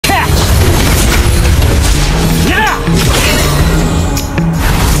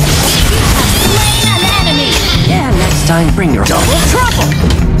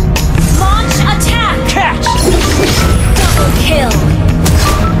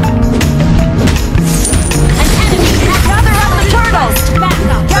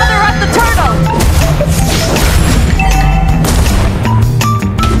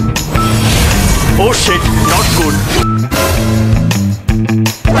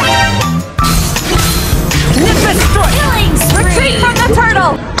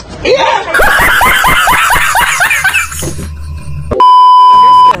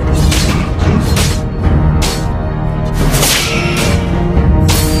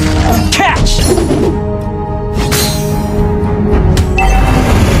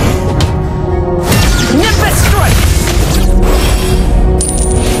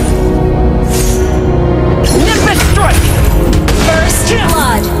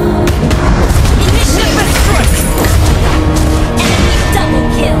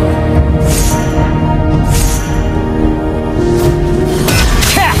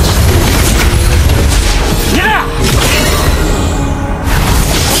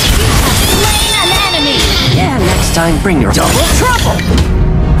bring your double trouble!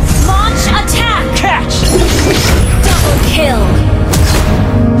 Launch attack! Catch! Double kill!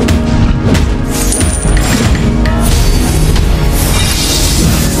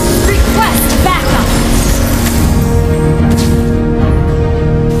 Request backup!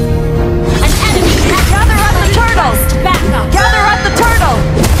 An enemy has gather up the turtle! Backup! Gather up the turtle!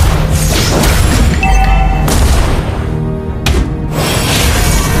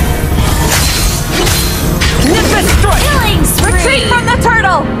 Nimbus strike! Killing spree! Retreat from the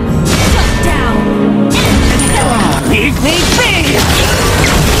turtle! Shut down! Enemy kill! Leave me be!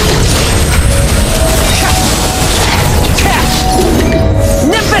 Catch!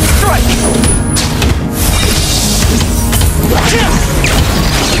 Nimbus strike!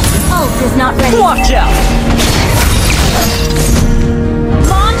 Ult is not ready. Watch out!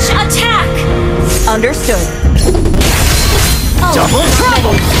 Launch attack! Understood. Ult Double is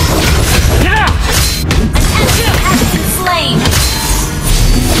trouble! ready. Yeah! An enemy has been slain!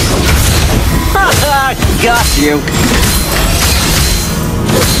 Haha, got you!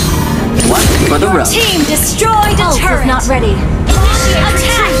 One for the Your road. team destroyed a Ult turret! is not ready. Initiate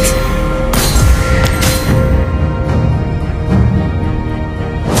attack!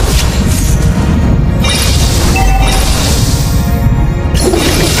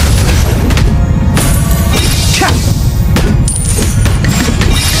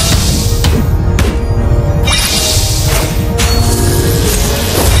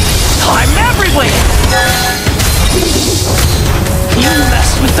 I'm everywhere! You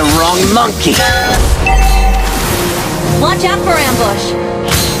messed with the wrong monkey! Watch out for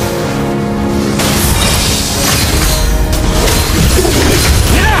ambush.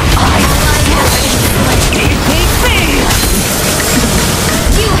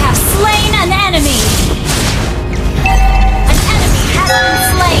 You have slain an enemy! An enemy has been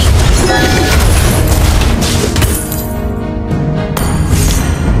slain!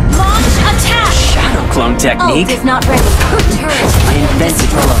 Launch attack! Shadow clone Ult technique. is not ready. Turret! I invented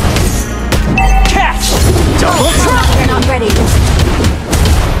clone. Catch! Double trouble! They're not ready.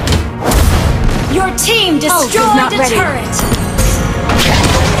 Your team Ult is destroyed not a ready. turret!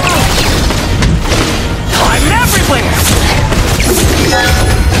 I'm everywhere!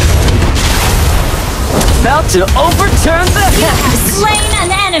 About to overturn the You have heavens! slain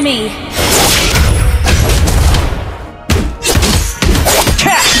an enemy!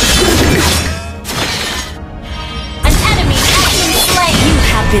 Catch! An enemy has been slain! You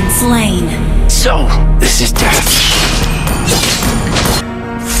have been slain! So, this is death.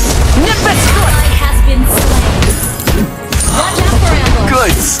 Nimbus strike! Ally has been slain! Watch out for ambush.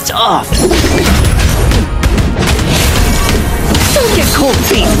 Good stuff! Don't get cold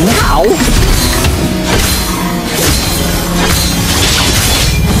feet now!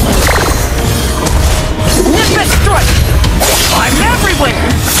 Nimbus strike! I'm everywhere!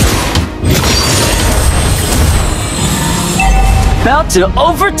 About to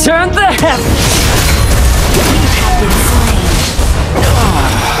overturn the heavens!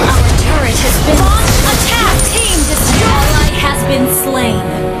 Our turret has been launched. Attack! Team destroyed! Ally has been slain.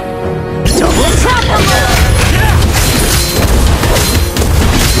 Double trouble!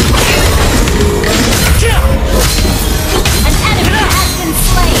 An enemy has been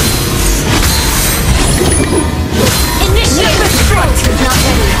slain. Initiate retreat! Is not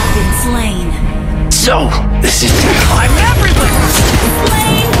ready. Have been slain. So, this is death. I'm everywhere!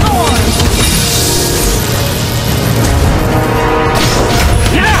 Slain Lord!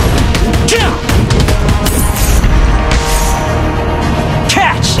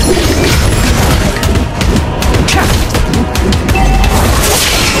 Catch!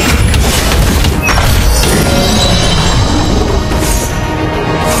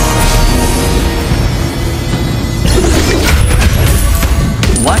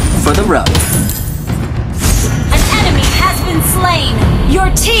 One for the road. An enemy has been slain. Your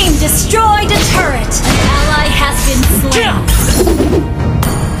team destroyed a turret. An ally has been slain.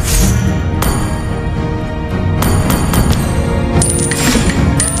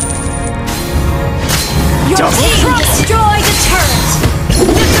 Your Double team trouble. destroyed a turret.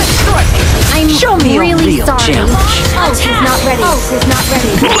 I'm Show me a really real sorry. challenge. Ult is not ready. Ult is not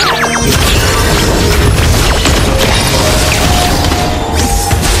ready.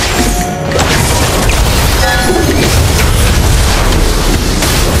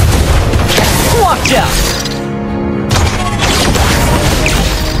 Watch out!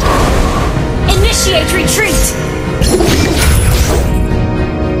 Initiate retreat.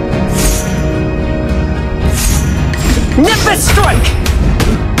 Nimbus strike!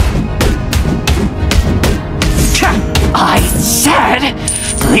 I said,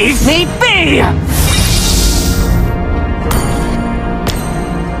 leave me be!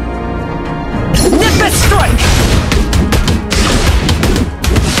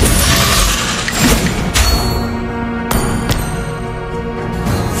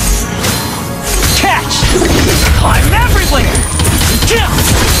 I'm everywhere!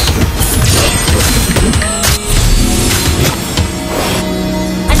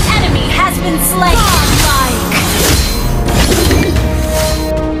 An enemy has been slain. Godlike.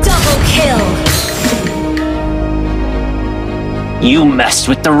 Double kill. You messed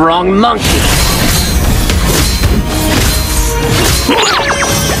with the wrong monkey!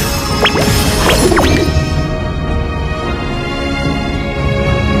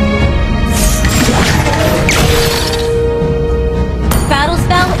 Battle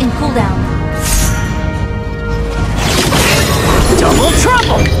spell in cooldown. Double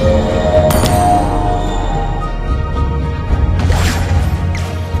trouble!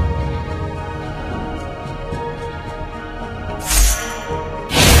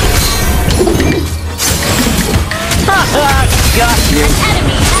 Got you! An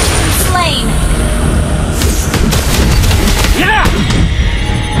enemy has been slain. Yeah!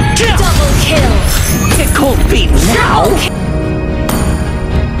 Double kill. Get cold feet now!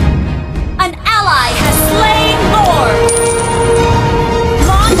 An ally has slain Lord.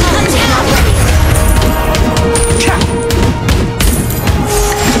 Launch attack.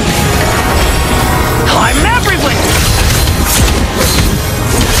 I'm everywhere!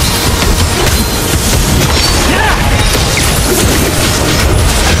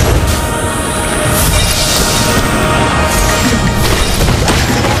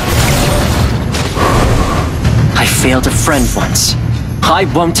 I failed a friend once. I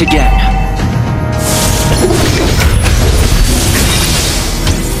won't again.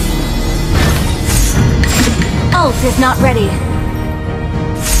 Ult is not ready.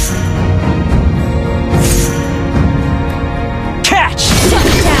 Catch! Shut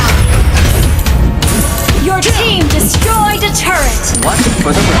down. Your team destroyed a turret. What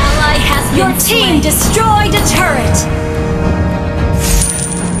for the rest? Ally has been Your team destroyed a turret.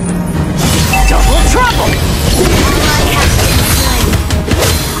 Double trouble! Ally has been slain.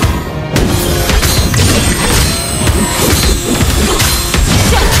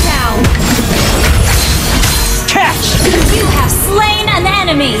 Shut down. Catch! You have slain an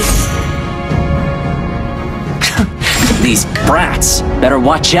enemy. These brats better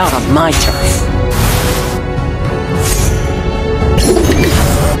watch out on my turf.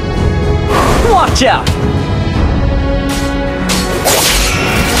 Watch out!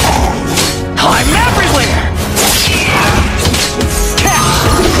 I'm everywhere!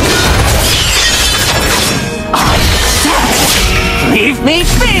 I'm dead! Leave me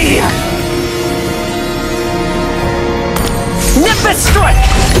be! Nimbus strike!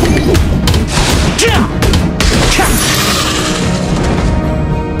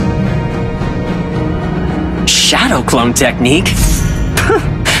 Shadow clone technique?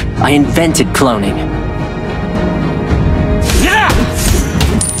 I invented cloning.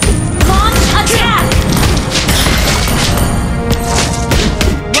 Launch attack.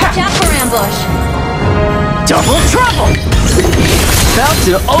 Watch out for ambush. Double trouble! About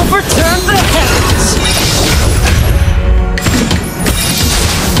to overturn the heavens!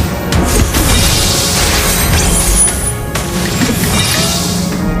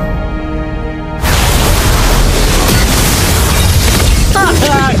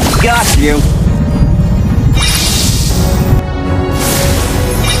 Got you!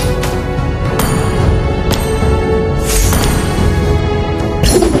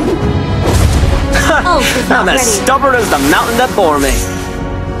 Ult is not I'm as ready. stubborn as the mountain that bore me.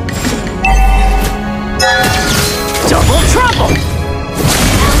 Double trouble!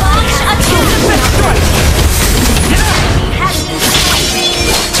 Launch attack. Enemy has been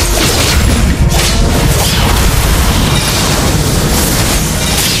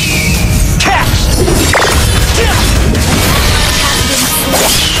Catch!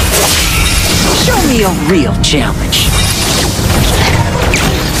 Show me a real challenge.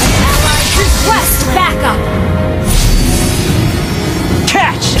 Request backup.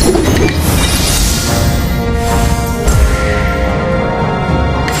 Catch!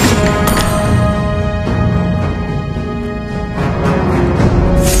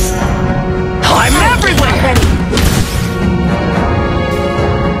 I'm everywhere! Ready.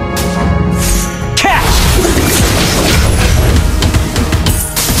 Catch!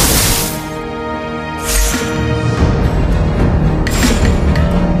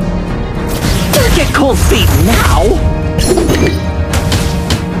 Don't get cold feet now!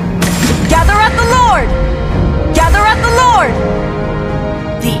 Gather at the Lord! Gather at the Lord!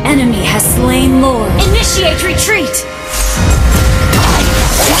 The enemy has slain Lord. Initiate retreat.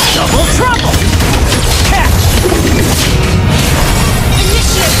 Double trouble! Catch!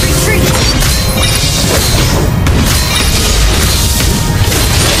 Initiate retreat.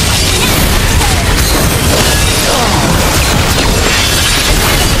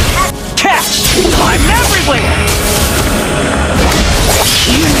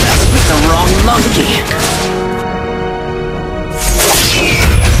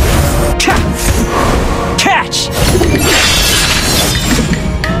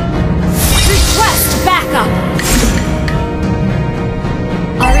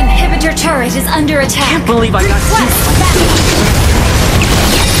 under attack. Can't believe I got Request hit. backup.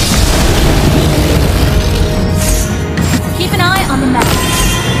 Keep an eye on the map.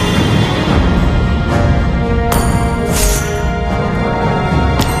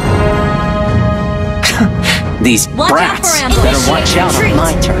 These Watch out brats for ambush. better watch out on Retreat.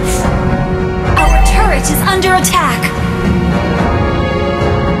 my turf. Our turret is under attack.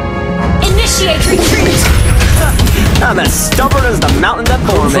 Initiate retreat. I'm as stubborn as the mountain that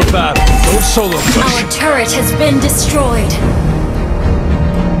bore me. For battle, don't solo push. Our turret has been destroyed.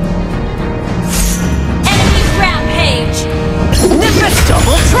 Enemy rampage. Nimbus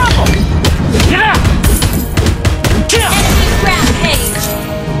double trouble! Yeah! Kill! Enemy rampage.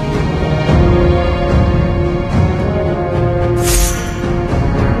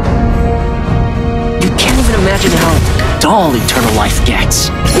 You can't even imagine how dull eternal life gets.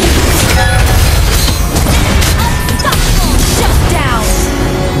 Unstoppable. Shut down.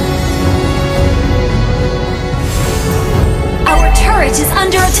 Our turret is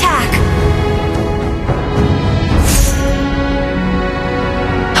under attack.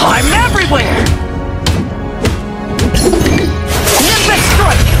 I'm everywhere! Nimbus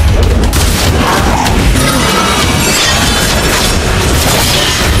strike!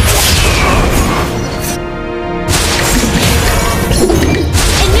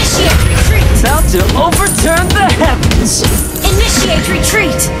 Initiate retreat. About to overturn the heavens! Initiate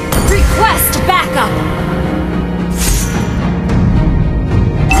retreat. Request backup.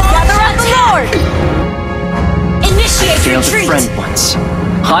 Gather up the Lord. Initiate Failed a retreat. friend once.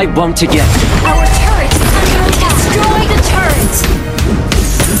 I won't again. Our turret is under attack. Destroy the turret.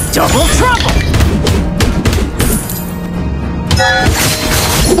 Double trouble!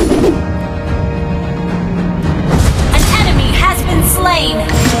 An enemy has been slain.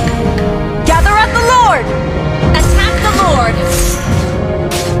 Gather up the Lord. Attack the Lord.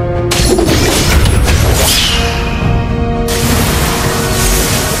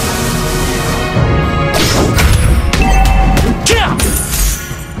 Kill!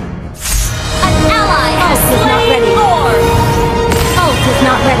 An ally has Ult is not slain ready. Lord. Ult is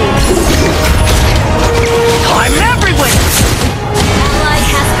not ready. I'm everywhere! Ally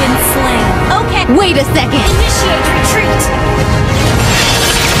has been slain. Okay. Wait a second. Initiate retreat.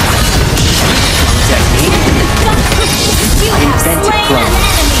 Technique? You have Invented slain clone. an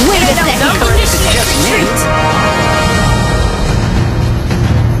enemy. Wait a second. Initiate just me. retreat.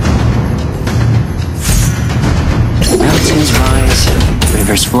 Mountains rise,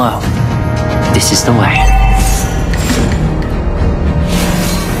 rivers flow. This is the way.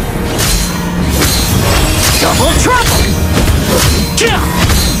 Double trouble! Kill!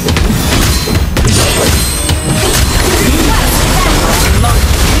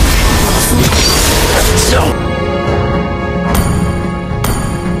 So...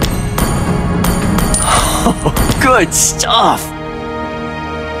 Good stuff!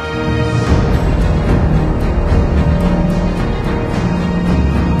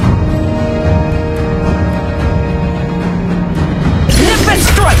 Nimbus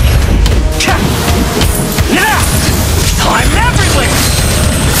strike! Yeah! I'm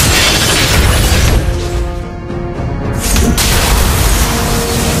everywhere!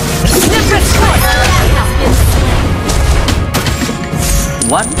 Nimbus strike!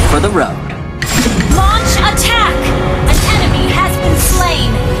 One for the road. Launch attack! An enemy has been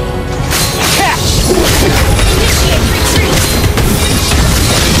slain. Catch! Initiate retreat.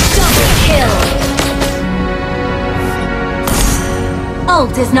 Double kill.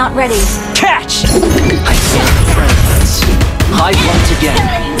 Ult is not ready. Catch! I failed friends. I won't again.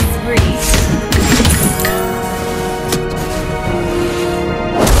 Killing